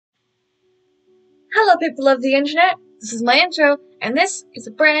Hello people of the internet, this is my intro, and this is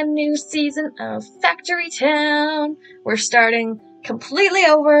a brand new season of FactoryTown. We're starting completely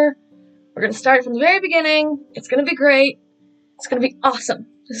over. We're going to start from the very beginning. It's going to be great. It's going to be awesome.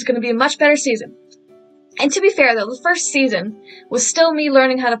 This is going to be a much better season. And to be fair though, the first season was still me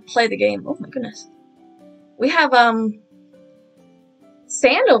learning how to play the game. Oh my goodness. We have,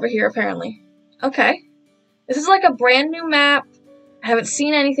 sand over here apparently. Okay. This is like a brand new map. I haven't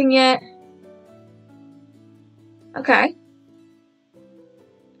seen anything yet. Okay.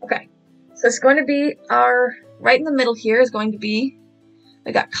 So it's going to be right in the middle here is going to be,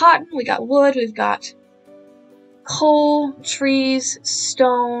 we got cotton, we got wood, we've got coal, trees,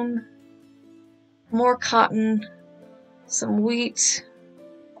 stone, more cotton, some wheat,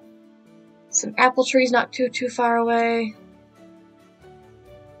 some apple trees not too far away.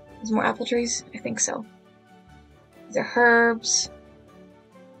 There's more apple trees? I think so. These are herbs.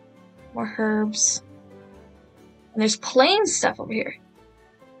 More herbs. And there's plain stuff over here.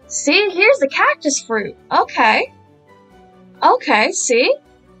 See, here's the cactus fruit. Okay, see?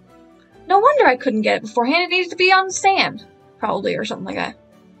 No wonder I couldn't get it beforehand. It needed to be on sand, probably, or something like that.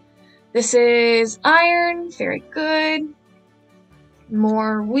 This is iron. Very good.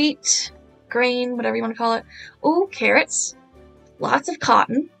 More wheat, grain, whatever you want to call it. Ooh, carrots. Lots of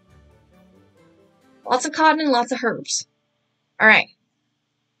cotton. Lots of cotton and lots of herbs. Alright.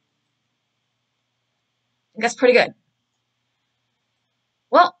 I think that's pretty good.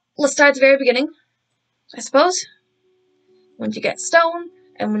 Well, let's start at the very beginning, I suppose. We need to get stone,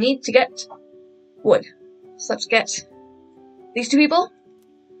 and we need to get wood. So let's get these two people.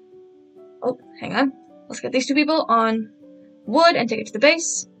 Oh, hang on. Let's get these two people on wood and take it to the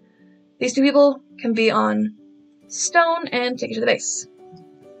base. These two people can be on stone and take it to the base.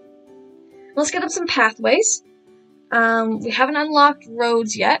 Let's get up some pathways. We haven't unlocked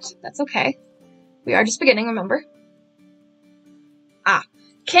roads yet. That's okay. We are just beginning, remember.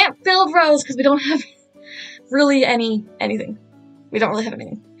 Can't build roads because we don't have really anything. We don't really have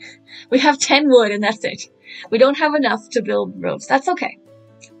anything. We have 10 wood and that's it. We don't have enough to build roads. That's okay.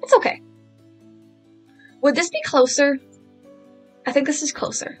 It's okay. Would this be closer? I think this is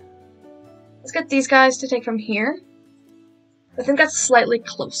closer. Let's get these guys to take from here. I think that's slightly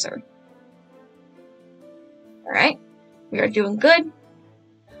closer. Alright. We are doing good.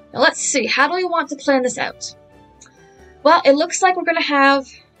 Now let's see. How do we want to plan this out? Well, it looks like we're going to have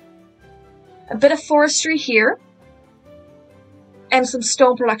a bit of forestry here and some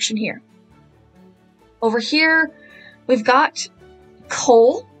stone production here. Over here, we've got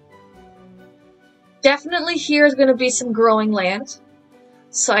coal. Definitely here is going to be some growing land.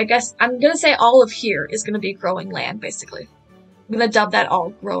 So I guess I'm going to say all of here is going to be growing land, basically. I'm going to dub that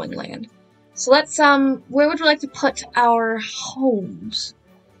all growing land. So let's, where would we like to put our homes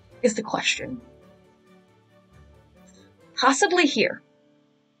is the question. Possibly here.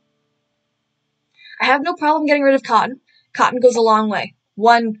 I have no problem getting rid of cotton. Cotton goes a long way.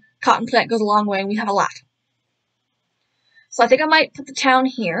 One cotton plant goes a long way, and we have a lot. So I think I might put the town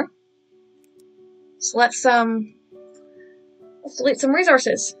here. So let's delete some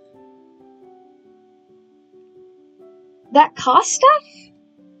resources. That cost stuff?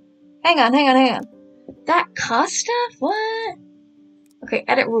 Hang on. That cost stuff? What? Okay,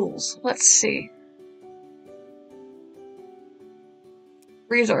 edit rules. Let's see.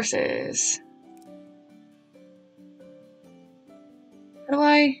 Resources. How do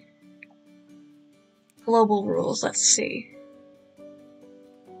I? Global rules. Let's see.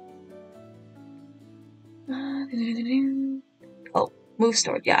 Oh, move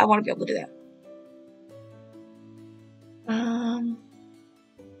stored. Yeah, I want to be able to do that.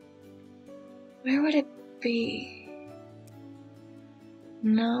 Where would it be?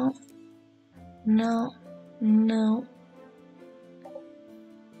 No.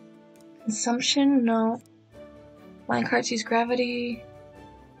 Consumption? No. Minecarts use gravity.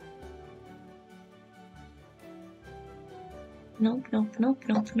 Nope. Would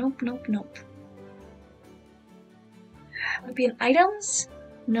it be in items?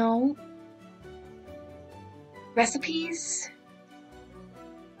 No. Recipes?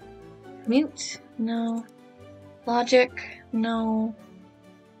 Mute? No. Logic? No.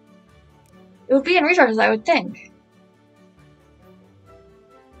 It would be in resources, I would think.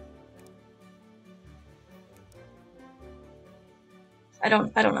 I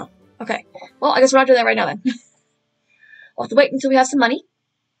don't know. Okay. Well, I guess we're not doing that right now then. We'll have to wait until we have some money.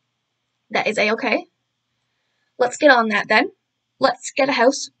 That is a-okay. Let's get on that then. Let's get a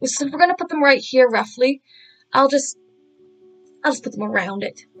house. Since we're gonna put them right here roughly, I'll just put them around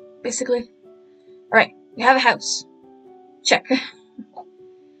it, basically. Alright, we have a house. Check.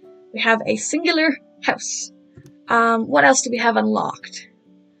 We have a singular house. What else do we have unlocked?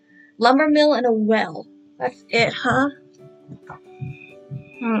 Lumber mill and a well. That's it, huh?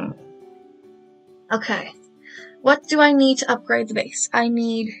 Okay. What do I need to upgrade the base? I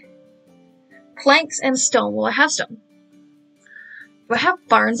need planks and stone. Well, I have stone. Do I have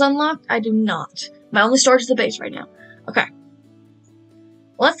barns unlocked? I do not. My only storage is the base right now. Okay.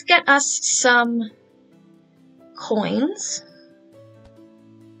 Let's get us some coins.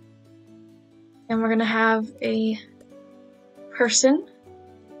 And we're gonna have a person.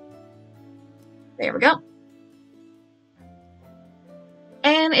 There we go.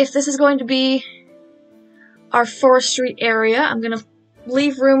 And if this is going to be our forestry area, I'm gonna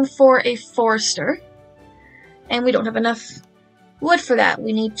leave room for a forester. And we don't have enough wood for that.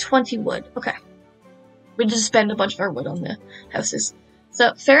 We need 20 wood. Okay. We just spend a bunch of our wood on the houses.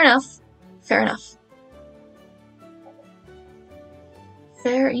 So, fair enough. Fair enough.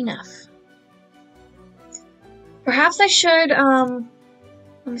 Fair enough. Perhaps I should, let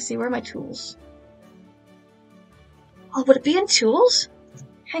me see, where are my tools? Oh, would it be in tools?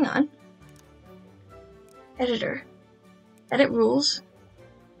 Hang on. Editor. Edit rules.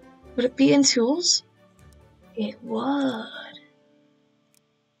 Would it be in tools? It would.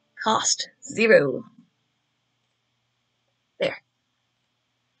 Cost 0. There.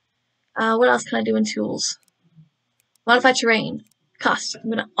 What else can I do in tools? Modify terrain. Cost. I'm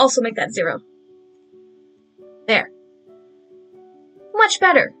gonna also make that 0. There. Much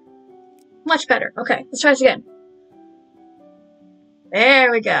better. Much better. Okay, let's try this again.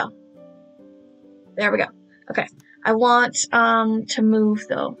 There we go. There we go. Okay. I want to move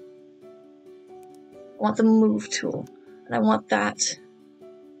though. I want the move tool. And I want that.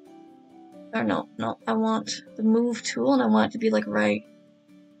 Or no, I want the move tool and I want it to be like right.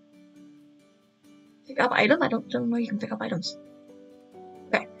 Pick up item? I don't know you can pick up items.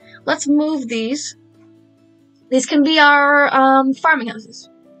 Okay. Let's move these. These can be our farming houses.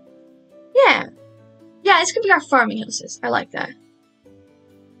 Yeah. Yeah, this could be our farming houses. I like that.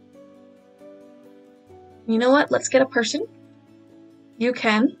 You know what? Let's get a person. You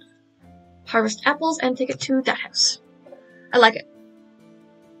can harvest apples and take it to that house. I like it.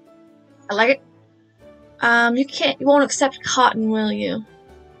 I like it. You won't accept cotton, will you?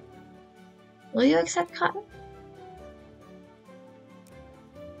 Will you accept cotton?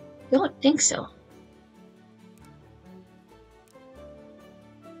 I don't think so.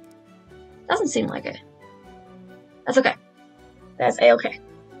 Doesn't seem like it. That's okay. That's a-okay.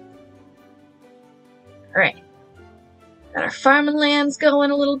 Alright. Got our farming lands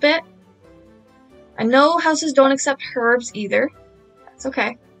going a little bit. I know houses don't accept herbs either. That's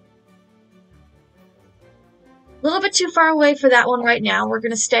okay. A little bit too far away for that one right now. We're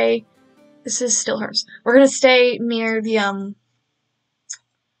gonna stay... This is still herbs. We're gonna stay near the,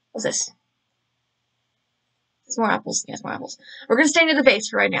 what's this? There's more apples. Yes, more apples. We're gonna stay near the base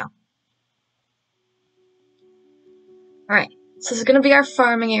for right now. Alright. So this is gonna be our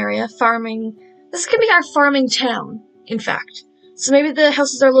farming area. This could be our farming town, in fact. So maybe the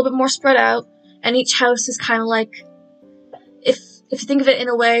houses are a little bit more spread out, and each house is kind of like, if you think of it in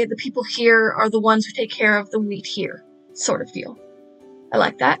a way, the people here are the ones who take care of the wheat here, sort of deal. I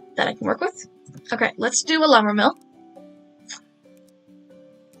like that I can work with. Okay, let's do a lumber mill.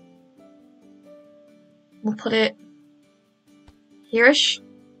 We'll put it here-ish.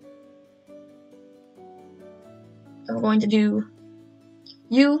 And we're going to do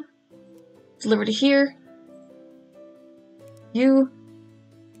you. Deliver to here. You.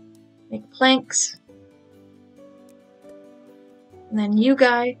 Make planks. And then you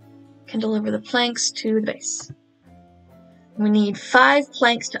guy can deliver the planks to the base. We need 5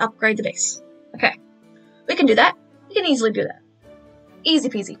 planks to upgrade the base. Okay. We can do that. We can easily do that. Easy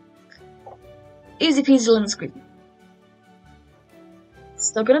peasy. Easy peasy lemon squeezy.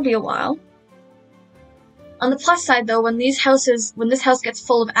 Still gonna be a while. On the plus side though, when this house gets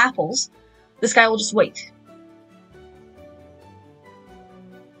full of apples, this guy will just wait.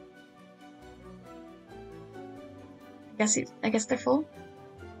 I guess they're full.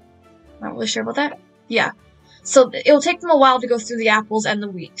 Not really sure about that. Yeah. So it'll take them a while to go through the apples and the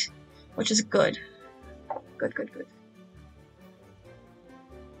wheat, which is good. Good.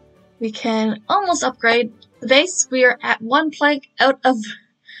 We can almost upgrade the base. We are at 1 plank out of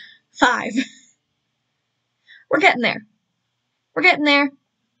 5. We're getting there. We're getting there.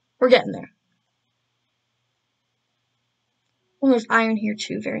 We're getting there. Oh, there's iron here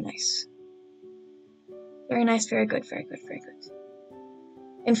too. Very nice. Very nice, very good, very good, very good.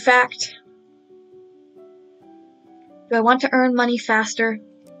 In fact, do I want to earn money faster?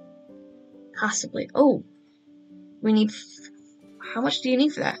 Possibly. Oh, we need... How much do you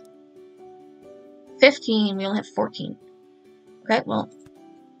need for that? 15. We only have 14. Okay, well,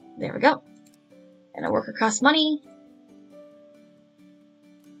 there we go. And our worker costs money.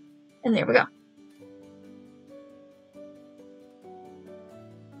 And there we go.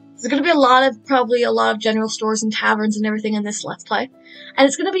 There's going to be probably a lot of general stores and taverns and everything in this Let's Play. And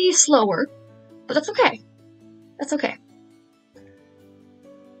it's going to be slower, but that's okay. That's okay.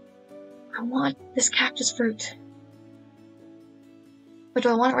 I want this cactus fruit. But do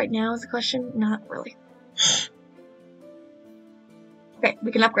I want it right now is the question? Not really. Okay,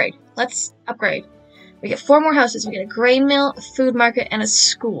 we can upgrade. Let's upgrade. We get 4 more houses. We get a grain mill, a food market, and a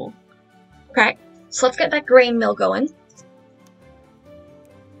school. Okay, so let's get that grain mill going.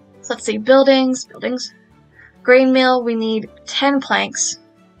 So let's see, buildings. Grain mill, we need 10 planks.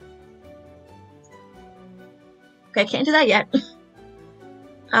 Okay, can't do that yet.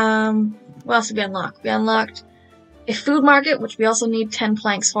 What else did we unlock? We unlocked a food market, which we also need 10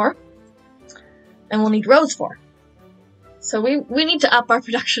 planks for. And we'll need roads for. So we need to up our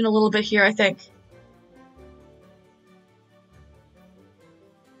production a little bit here, I think.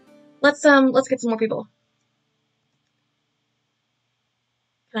 Let's get some more people.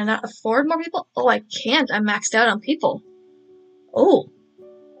 Can I not afford more people? Oh, I can't. I'm maxed out on people. Oh.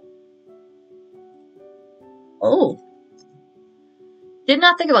 Oh. Did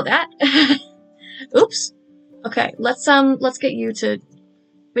not think about that. Oops. Okay, let's get you to...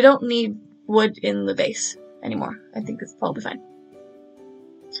 We don't need wood in the base anymore. I think it's probably fine.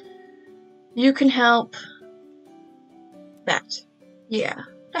 You can help that. Yeah,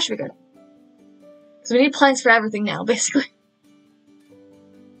 that should be good. So we need planks for everything now, basically.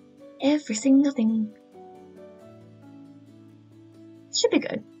 Every single thing. Should be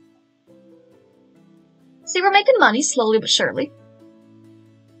good. See, we're making money slowly but surely.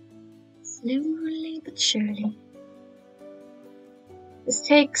 Slowly but surely. This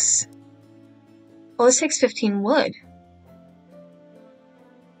takes... Well, this takes 15 wood.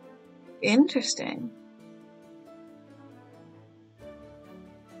 Interesting.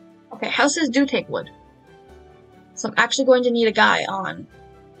 Okay, houses do take wood. So I'm actually going to need a guy on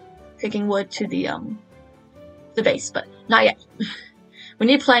taking wood to the base, but not yet. We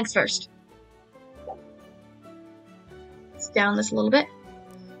need planks first. Let's down this a little bit.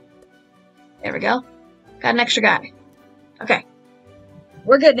 There we go. Got an extra guy. Okay.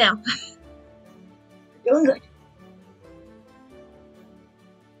 We're good now. Doing good.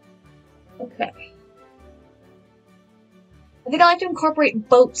 Okay. I think I like to incorporate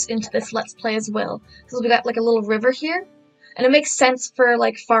boats into this Let's Play as well, because we got like a little river here, and it makes sense for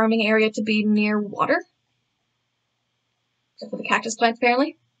like farming area to be near water. Except for the cactus plants,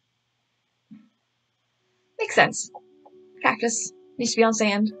 apparently. Makes sense. Cactus needs to be on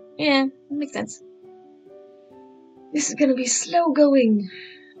sand. Yeah, it makes sense. This is gonna be slow going.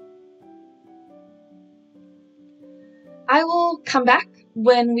 I will come back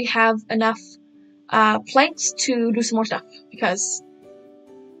when we have enough planks to do some more stuff, because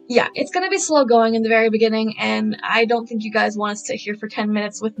yeah, it's gonna be slow going in the very beginning, and I don't think you guys want to sit here for 10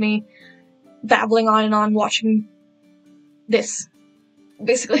 minutes with me babbling on and on watching this,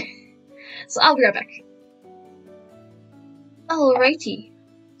 basically. So I'll be right back. Alrighty.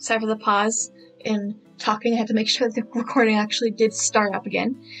 Sorry for the pause in talking. I had to make sure the recording actually did start up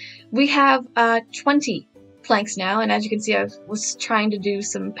again. We have 20 planks now, and as you can see, I was trying to do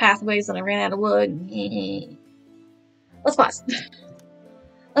some pathways and I ran out of wood. Let's pause.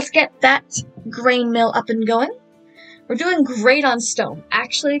 Let's get that grain mill up and going. We're doing great on stone.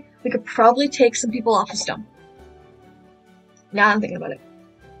 Actually, we could probably take some people off of stone. Now I'm thinking about it.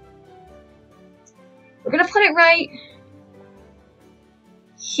 We're gonna put it right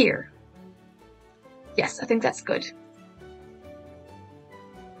here. Yes, I think that's good.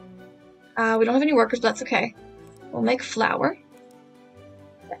 We don't have any workers, but that's okay. We'll make flour.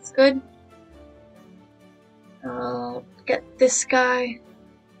 That's good. I'll get this guy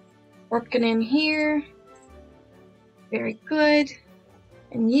working in here. Very good.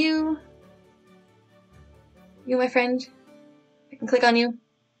 And you, my friend. I can click on you.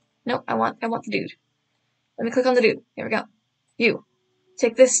 No, I want the dude. Let me click on the dude. There we go. You.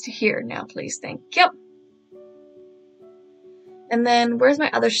 Take this to here now, please. Thank you. And then, where's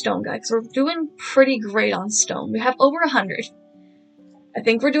my other stone guy? Because we're doing pretty great on stone. We have over 100. I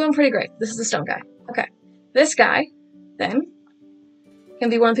think we're doing pretty great. This is the stone guy. Okay. This guy, then, can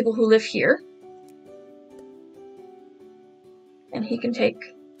be one of the people who live here. And he can take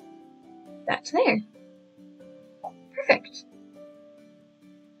that to there. Perfect.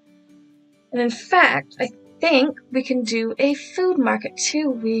 And in fact, I think we can do a food market too.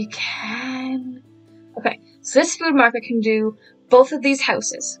 We can. Okay, so this food market can do both of these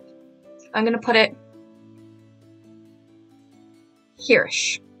houses. I'm gonna put it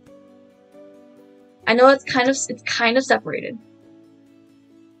here-ish. I know it's kind of separated.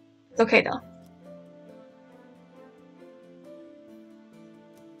 It's okay though.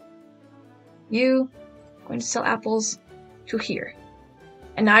 You are going to sell apples to here.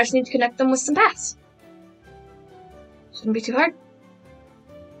 And now I just need to connect them with some paths. Shouldn't be too hard.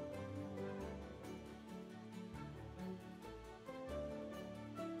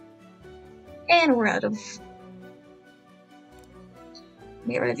 And we're out of...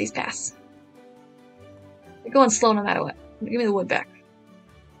 Get rid of these paths. They're going slow no matter what. Give me the wood back.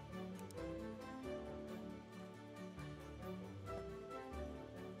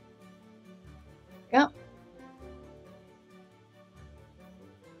 Yep.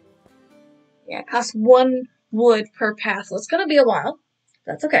 Yeah, it costs 1 wood per path, so it's gonna be a while.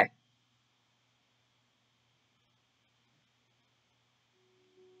 That's okay.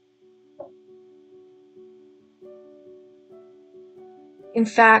 In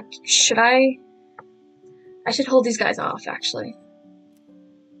fact, I should hold these guys off, actually.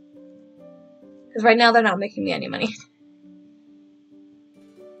 Because right now they're not making me any money.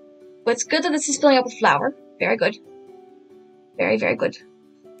 But it's good that this is filling up with flour. Very good. Very, very good.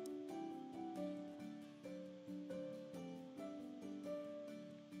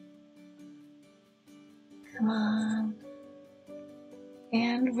 Come on.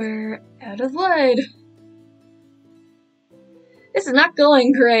 And we're out of wood. This is not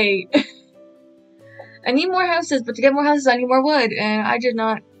going great. I need more houses, but to get more houses I need more wood, and I did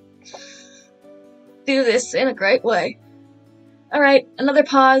not do this in a great way. Alright, another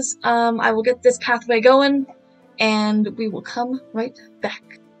pause. I will get this pathway going, and we will come right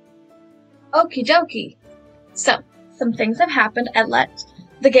back. Okie dokie. So, some things have happened. I let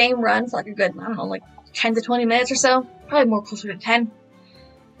the game run for like a good, I don't know, like 10 to 20 minutes or so. Probably more closer to 10.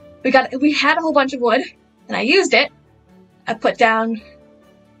 We had a whole bunch of wood, and I used it. I put down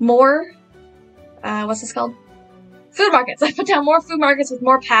more, what's this called? Food markets. I put down more food markets with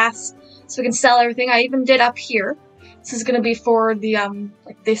more paths so we can sell everything. I even did up here. This is gonna be for the,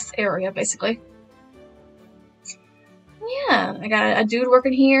 like this area, basically. Yeah, I got a dude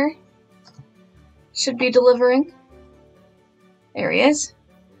working here. Should be delivering. There he is.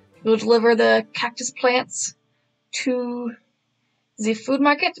 We'll deliver the cactus plants to the food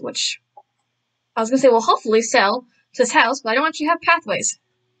market, which I was gonna say will hopefully sell to this house, but I don't actually have pathways.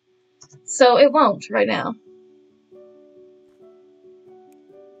 So it won't right now.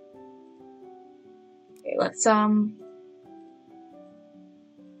 Okay, let's, there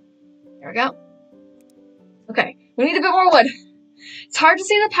we go. Okay, we need a bit more wood. It's hard to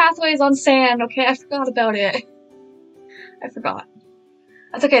see the pathways on sand, okay? I forgot about it. I forgot.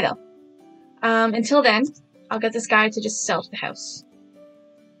 That's okay though. Until then, I'll get this guy to just sell to the house.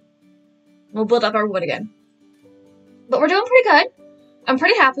 We'll build up our wood again. But we're doing pretty good. I'm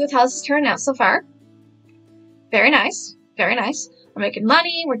pretty happy with how this is turning out so far. Very nice. Very nice. We're making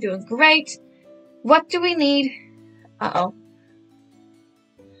money. We're doing great. What do we need? Uh-oh.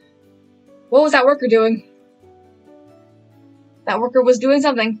 What was that worker doing? That worker was doing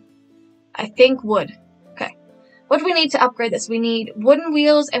something. I think wood. Okay. What do we need to upgrade this? We need wooden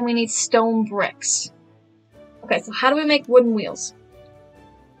wheels and we need stone bricks. Okay, so how do we make wooden wheels?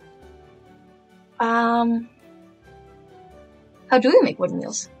 How do we make wooden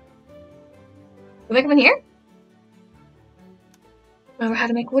wheels? We make them in here? Remember how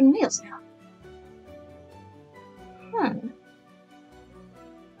to make wooden wheels now.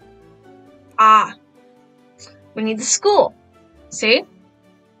 Ah. We need the school. See?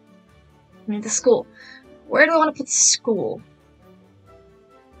 We need the school. Where do I want to put the school?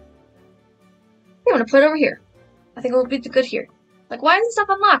 I want to put it over here. I think it will be good here. Like, why isn't stuff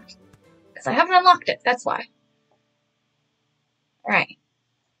unlocked? Because I haven't unlocked it, that's why. Alright.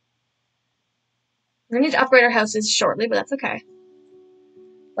 We're gonna need to upgrade our houses shortly, but that's okay.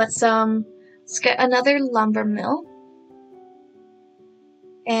 Let's get another lumber mill.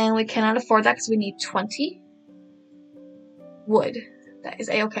 And we cannot afford that because we need 20 wood. That is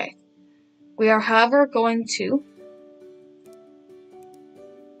a-okay. We are, however, going to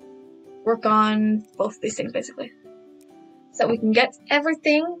work on both of these things, basically. So we can get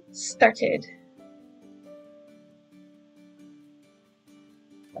everything started.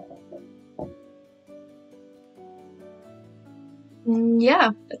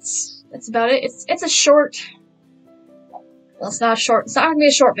 Yeah, that's about it. It's a short. Well, it's not short. It's not gonna be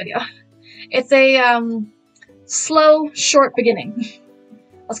a short video. It's a slow, short beginning.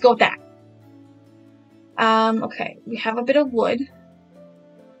 Let's go with that. Okay, we have a bit of wood.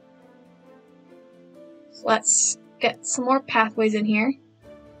 So let's get some more pathways in here.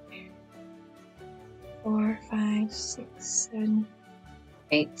 4, 5, 6, 7,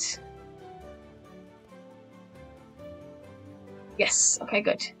 8. Yes, okay,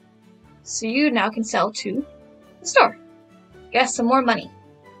 good. So you now can sell to the store. Get some more money.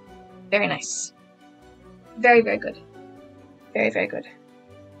 Very nice. Very, very good. Very, very good.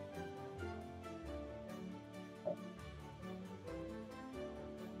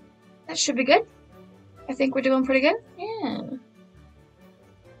 That should be good. I think we're doing pretty good. Yeah.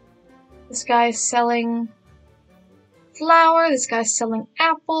 This guy's selling flour. This guy's selling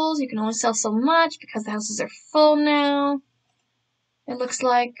apples. You can only sell so much because the houses are full now. It looks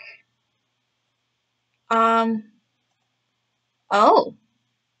like. Oh.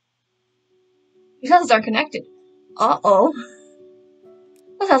 These houses aren't connected. Uh-oh.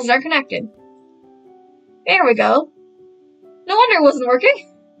 Those houses aren't connected. There we go. No wonder it wasn't working.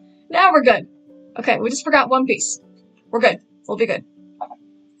 Now we're good. Okay, we just forgot one piece. We're good. We'll be good.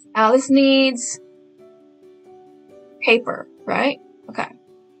 This needs paper, right? Okay.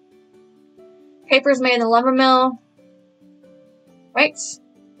 Paper is made in the lumber mill. Right?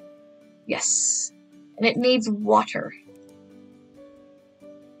 Yes. And it needs water.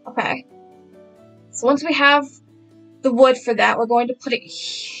 Okay. So once we have the wood for that, we're going to put it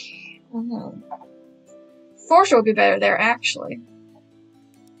here. Forester would be better there, actually.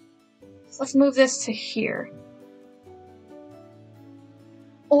 So let's move this to here.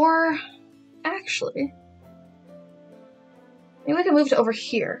 Or, actually, maybe we can move to over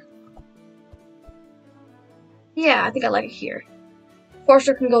here. Yeah, I think I like it here.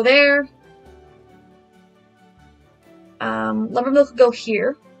 Forester can go there. Lumber mill could go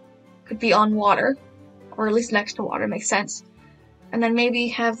here. Could be on water. Or at least next to water, makes sense. And then maybe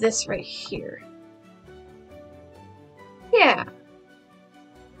have this right here. Yeah.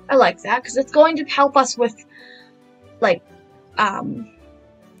 I like that, because it's going to help us with, like,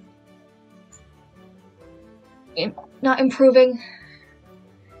 not improving,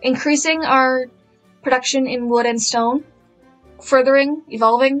 increasing our production in wood and stone, furthering,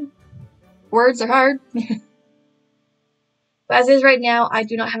 evolving. Words are hard. But as is right now, I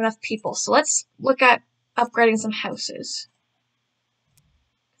do not have enough people, so let's look at upgrading some houses.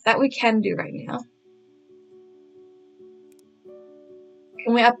 That we can do right now.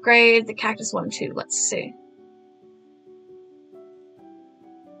 Can we upgrade the cactus one too? Let's see.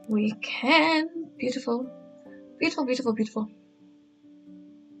 We can. Beautiful. Beautiful, beautiful, beautiful.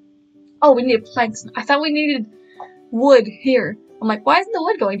 Oh, we needed planks. I thought we needed wood here. I'm like, why isn't the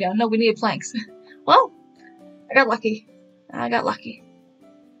wood going down? No, we needed planks. Well, I got lucky. I got lucky.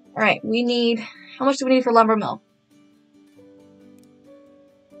 Alright, we need... How much do we need for lumber mill?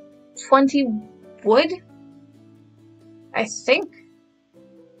 20 wood? I think.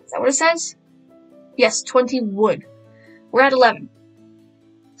 Is that what it says? Yes, 20 wood. We're at 11.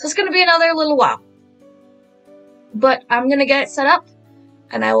 So it's going to be another little while. But I'm going to get it set up,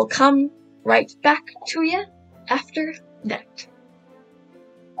 and I will come right back to you after that.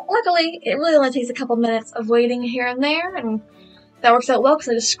 Luckily, it really only takes a couple minutes of waiting here and there, and that works out well because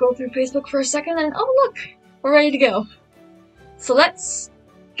I just scroll through Facebook for a second and oh look, we're ready to go. So let's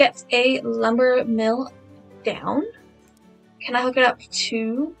get a lumber mill down. Can I hook it up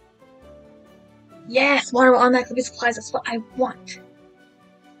to... Yes, water will automatically be supplies. That's what I want.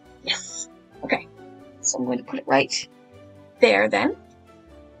 Yes. Okay. So I'm going to put it right there then.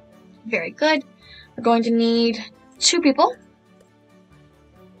 Very good. We're going to need 2 people.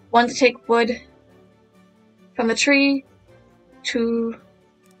 One to take wood from the tree to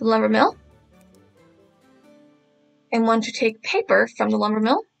the lumber mill. And one to take paper from the lumber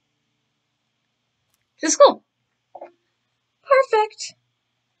mill to school. Perfect.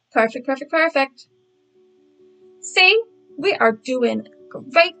 Perfect, perfect, perfect. See? We are doing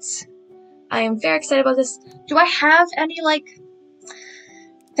great. I am very excited about this. Do I have any, like,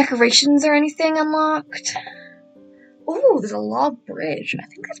 decorations or anything unlocked? Ooh, there's a log bridge. I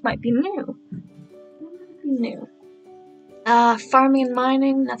think this might be new. Farming and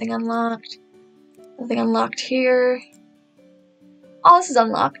mining, nothing unlocked. Nothing unlocked here. Oh, this is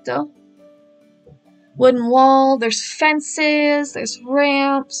unlocked, though. Wooden wall, there's fences, there's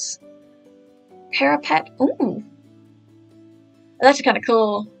ramps. Parapet, ooh. That's kind of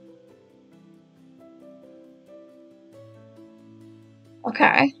cool.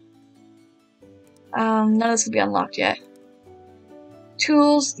 Okay. None of this will be unlocked yet.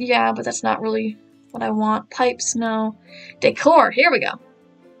 Tools, yeah, but that's not really what I want. Pipes, no. Decor, here we go.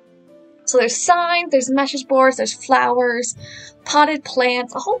 So there's signs, there's message boards, there's flowers, potted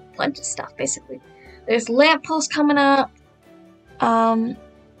plants, a whole bunch of stuff, basically. There's lampposts coming up.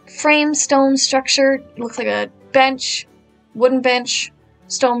 Frame stone structure. It looks like a bench. Wooden bench.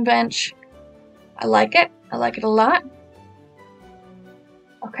 Stone bench. I like it. I like it a lot.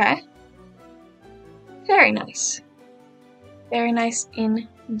 Okay. Very nice. Very nice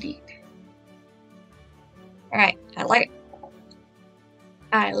indeed. Alright, I like it.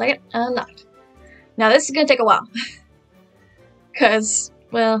 I like it a lot. Now this is gonna take a while. Cause,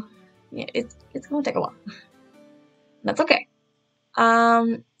 well, yeah, it's gonna take a while. That's okay.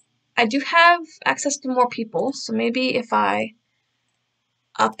 I do have access to more people, so maybe if I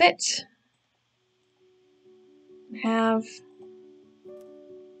up it, and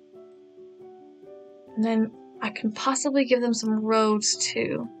then I can possibly give them some roads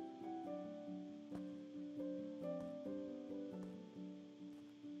too.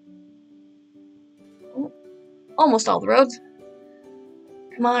 Almost all the roads.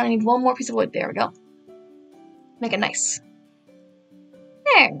 Come on, I need one more piece of wood. There we go. Make it nice.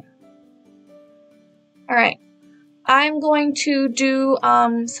 There. Alright. I'm going to do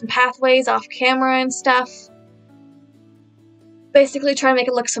some pathways off camera and stuff. Basically try to make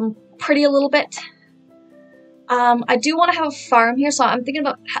it look some pretty a little bit. I do want to have a farm here, so I'm thinking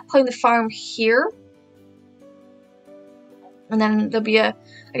about putting the farm here. And then there'll be I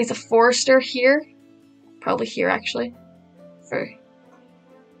guess a forester here. Probably here, actually.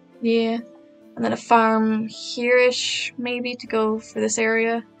 Yeah. And then a farm here-ish, maybe, to go for this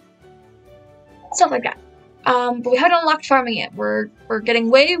area. Stuff like that. But we haven't unlocked farming yet. We're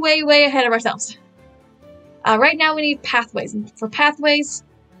getting way, way, way ahead of ourselves. Right now we need pathways. And for pathways,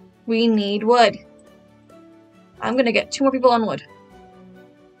 we need wood. I'm gonna get 2 more people on wood.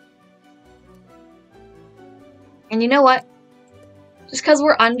 And you know what? Just because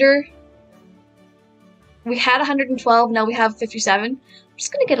we're under... We had 112, now we have 57. I'm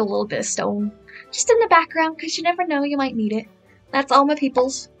just gonna get a little bit of stone. Just in the background, because you never know, you might need it. That's all my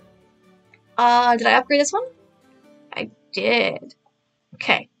peoples. Did I upgrade this one? I did.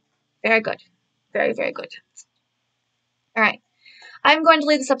 Okay. Very good. Very, very good. Alright. I'm going to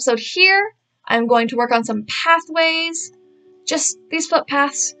leave this episode here. I'm going to work on some pathways. Just these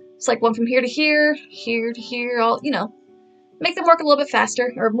footpaths. It's like one from here to here, here to here, all, you know. Make them work a little bit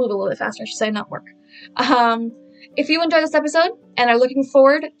faster, or move a little bit faster, I should say, not work. If you enjoyed this episode and are looking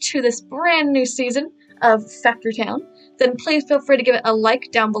forward to this brand new season of FactoryTown, then please feel free to give it a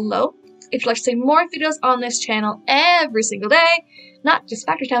like down below. If you'd like to see more videos on this channel every single day, not just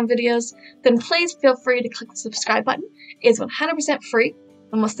FactoryTown videos, then please feel free to click the subscribe button. It is 100% free.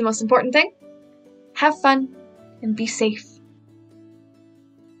 And what's the most important thing? Have fun and be safe.